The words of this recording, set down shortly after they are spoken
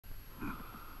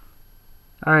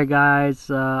Alright guys,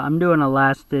 I'm doing a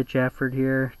last ditch effort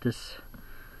here to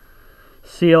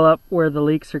seal up where the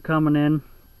leaks are coming in.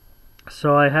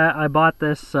 So I bought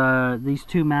these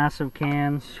two massive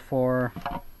cans for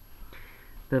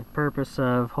the purpose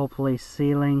of hopefully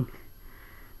sealing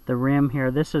the rim here.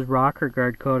 This is rocker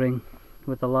guard coating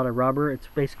with a lot of rubber. It's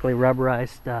basically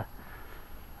rubberized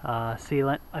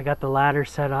sealant. I got the ladder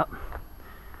set up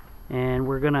and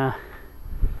we're gonna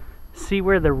see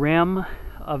where the rim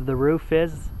of the roof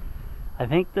is. I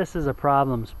think this is a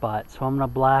problem spot, so I'm gonna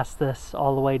blast this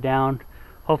all the way down,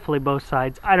 hopefully both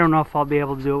sides. I don't know if I'll be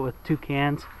able to do it with two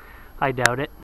cans. I doubt it.